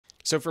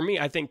So for me,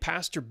 I think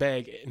Pastor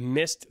Begg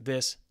missed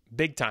this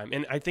big time.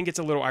 And I think it's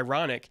a little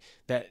ironic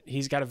that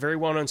he's got a very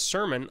well-known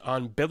sermon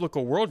on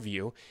biblical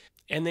worldview,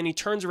 and then he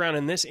turns around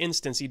in this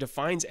instance, he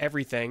defines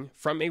everything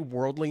from a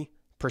worldly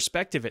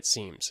perspective, it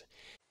seems.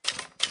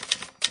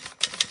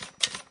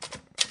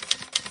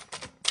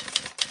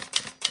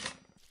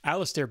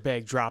 Alistair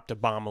Begg dropped a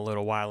bomb a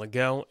little while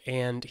ago,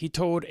 and he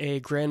told a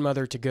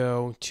grandmother to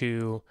go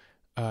to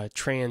a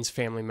trans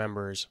family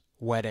member's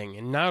wedding,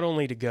 and not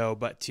only to go,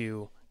 but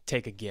to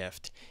take a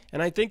gift.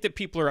 And I think that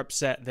people are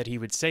upset that he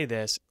would say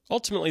this.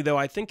 Ultimately, though,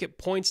 I think it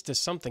points to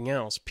something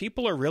else.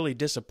 People are really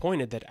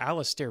disappointed that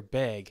Alistair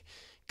Begg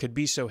could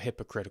be so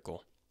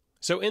hypocritical.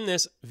 So in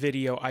this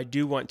video, I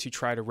do want to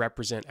try to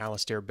represent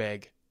Alistair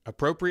Begg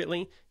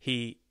appropriately.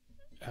 He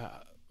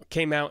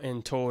came out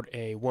and told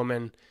a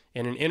woman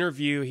in an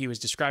interview, he was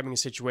describing a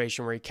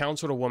situation where he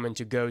counseled a woman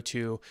to go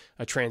to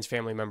a trans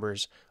family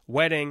member's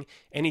wedding,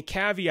 and he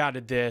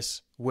caveated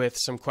this with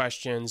some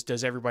questions.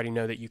 Does everybody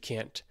know that you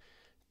can't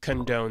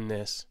condone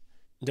this?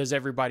 Does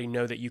everybody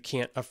know that you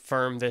can't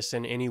affirm this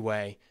in any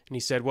way? And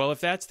he said, well, if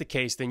that's the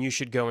case, then you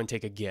should go and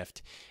take a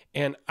gift.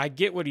 And I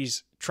get what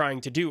he's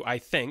trying to do, I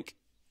think,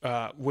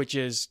 which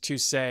is to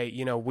say,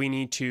 you know, we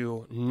need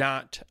to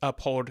not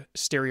uphold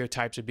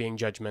stereotypes of being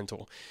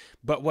judgmental.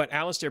 But what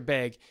Alistair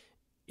Begg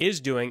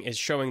is doing is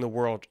showing the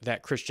world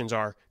that Christians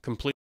are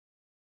completely.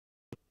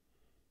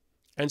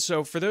 And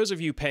so for those of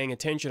you paying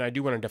attention, I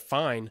do want to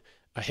define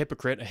a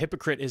hypocrite. A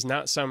hypocrite is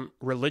not some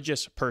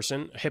religious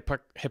person.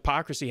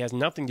 Hypocrisy has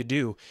nothing to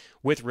do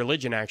with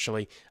religion,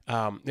 actually.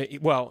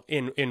 Well,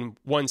 in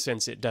one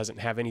sense, it doesn't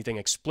have anything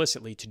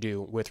explicitly to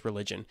do with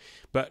religion.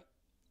 But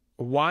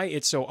why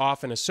it's so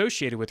often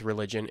associated with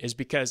religion is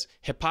because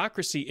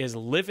hypocrisy is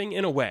living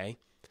in a way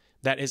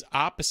that is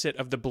opposite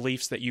of the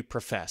beliefs that you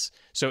profess.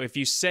 So if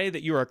you say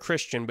that you are a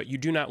Christian, but you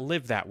do not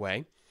live that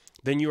way,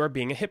 then you are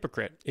being a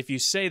hypocrite. If you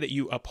say that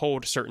you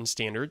uphold certain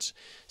standards,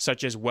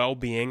 such as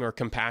well-being or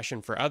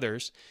compassion for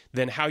others,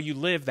 then how you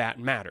live, that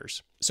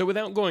matters. So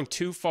without going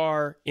too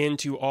far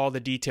into all the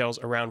details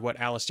around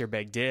what Alistair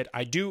Begg did,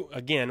 I do,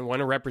 again,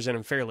 want to represent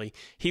him fairly.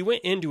 He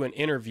went into an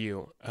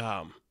interview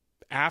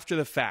after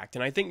the fact,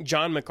 and I think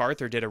John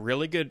MacArthur did a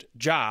really good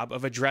job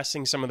of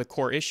addressing some of the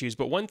core issues,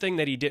 but one thing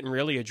that he didn't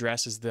really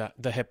address is the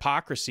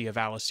hypocrisy of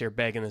Alistair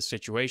Begg in this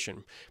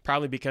situation,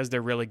 probably because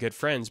they're really good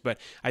friends. But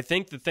I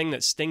think the thing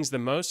that stings the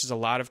most is a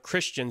lot of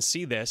Christians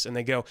see this and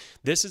they go,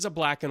 this is a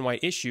black and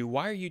white issue.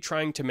 Why are you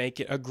trying to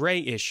make it a gray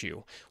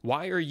issue?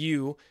 Why are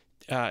you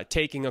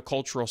taking a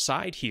cultural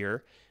side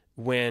here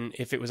when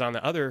if it was on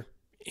the other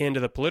end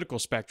of the political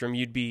spectrum,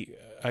 you'd be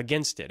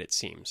against it, it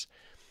seems.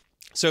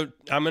 So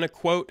I'm going to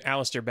quote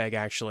Alistair Begg,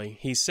 actually.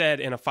 He said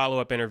in a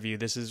follow-up interview,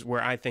 this is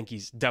where I think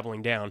he's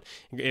doubling down.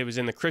 It was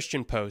in the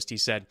Christian Post. He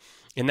said,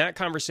 in that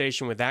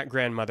conversation with that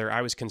grandmother,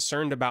 I was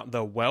concerned about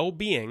the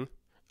well-being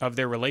of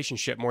their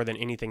relationship more than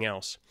anything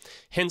else.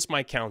 Hence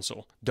my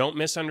counsel. Don't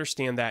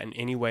misunderstand that in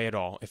any way at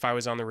all. If I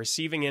was on the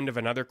receiving end of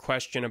another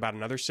question about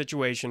another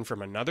situation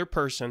from another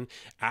person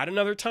at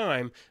another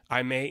time,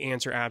 I may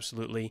answer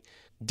absolutely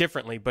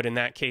differently, but in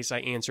that case, I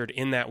answered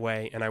in that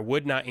way, and I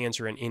would not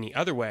answer in any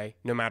other way,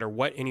 no matter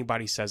what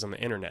anybody says on the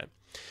internet.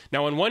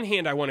 Now, on one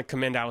hand, I want to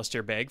commend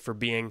Alistair Begg for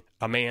being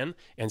a man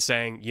and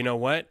saying, you know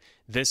what,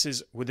 this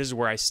is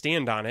where I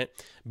stand on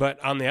it. But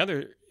on the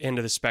other end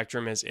of the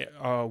spectrum is,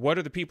 what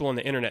are the people on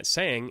the internet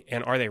saying,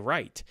 and are they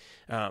right?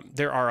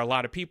 There are a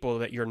lot of people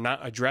that you're not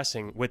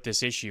addressing with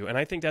this issue, and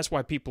I think that's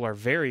why people are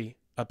very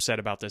upset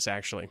about this,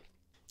 actually.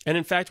 And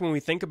in fact, when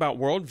we think about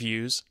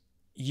worldviews,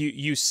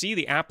 you see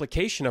the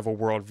application of a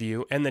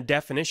worldview and the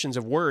definitions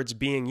of words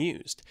being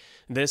used.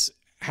 This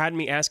had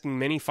me asking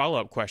many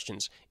follow-up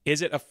questions.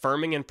 Is it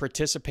affirming and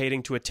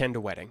participating to attend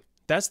a wedding?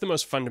 That's the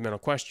most fundamental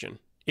question.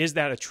 Is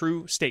that a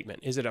true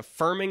statement? Is it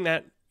affirming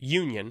that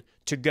union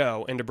to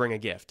go and to bring a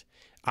gift?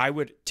 I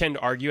would tend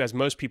to argue, as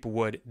most people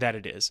would, that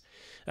it is.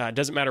 It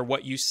doesn't matter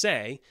what you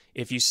say.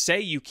 If you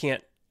say you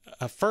can't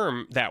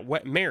affirm that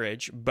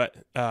marriage,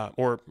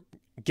 or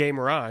gay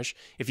mirage,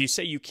 if you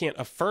say you can't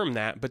affirm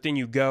that, but then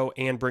you go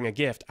and bring a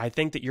gift, I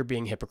think that you're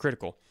being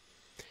hypocritical.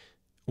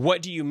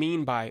 What do you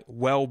mean by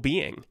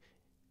well-being?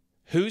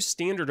 Whose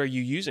standard are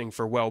you using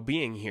for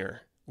well-being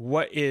here?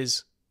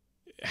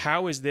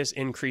 How is this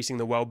increasing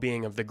the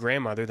well-being of the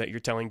grandmother that you're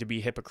telling to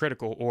be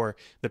hypocritical, or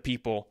the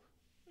people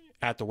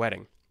at the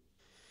wedding?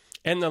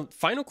 And the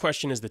final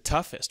question is the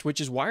toughest,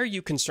 which is, why are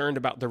you concerned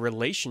about the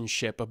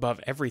relationship above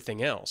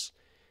everything else?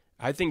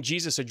 I think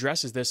Jesus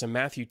addresses this in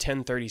Matthew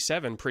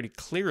 10:37 pretty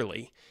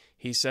clearly.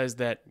 He says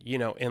that, you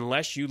know,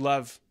 unless you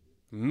love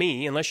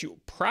me, unless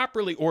you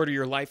properly order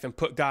your life and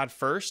put God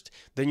first,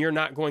 then you're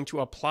not going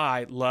to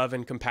apply love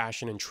and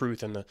compassion and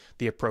truth in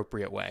the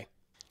appropriate way.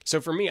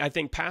 So for me, I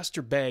think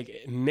Pastor Begg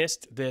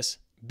missed this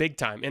big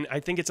time. And I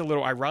think it's a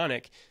little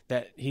ironic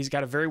that he's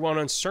got a very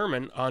well-known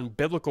sermon on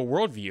biblical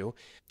worldview,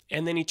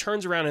 and then he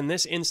turns around in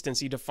this instance,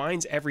 he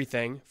defines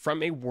everything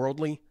from a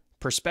worldly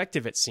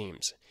perspective, it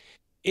seems.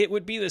 It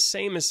would be the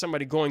same as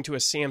somebody going to a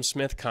Sam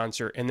Smith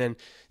concert and then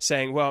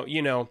saying, well,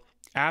 you know,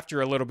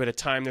 after a little bit of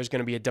time, there's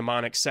going to be a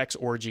demonic sex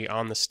orgy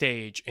on the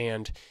stage.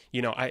 And,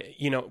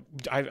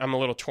 I'm a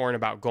little torn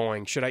about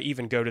going. Should I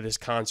even go to this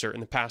concert?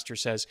 And the pastor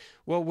says,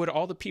 well, would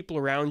all the people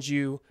around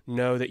you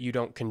know that you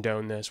don't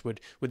condone this? Would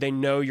they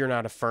know you're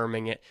not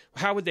affirming it?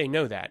 How would they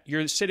know that?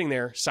 You're sitting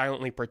there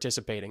silently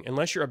participating.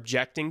 Unless you're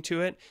objecting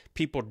to it,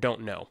 people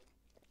don't know.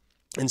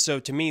 And so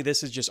to me,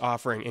 this is just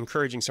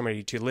encouraging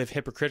somebody to live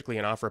hypocritically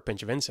and offer a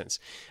pinch of incense.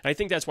 And I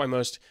think that's why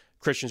most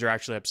Christians are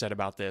actually upset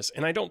about this.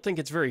 And I don't think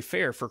it's very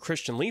fair for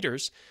Christian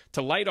leaders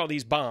to light all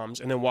these bombs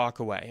and then walk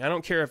away. I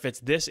don't care if it's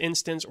this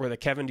instance or the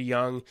Kevin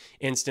DeYoung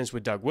instance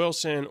with Doug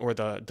Wilson or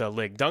the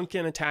Lig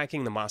Duncan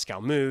attacking the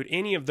Moscow Mood,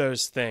 any of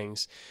those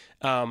things.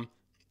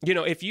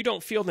 If you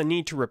don't feel the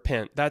need to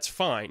repent, that's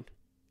fine.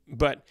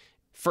 But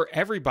for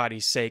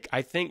everybody's sake,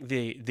 I think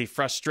the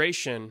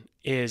frustration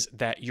is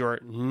that you're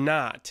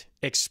not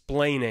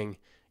explaining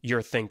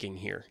your thinking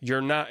here.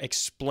 You're not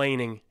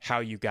explaining how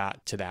you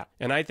got to that.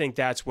 And I think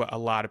that's what a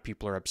lot of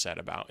people are upset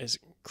about, is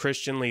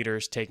Christian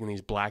leaders taking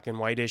these black and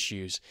white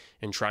issues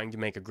and trying to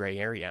make a gray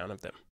area out of them.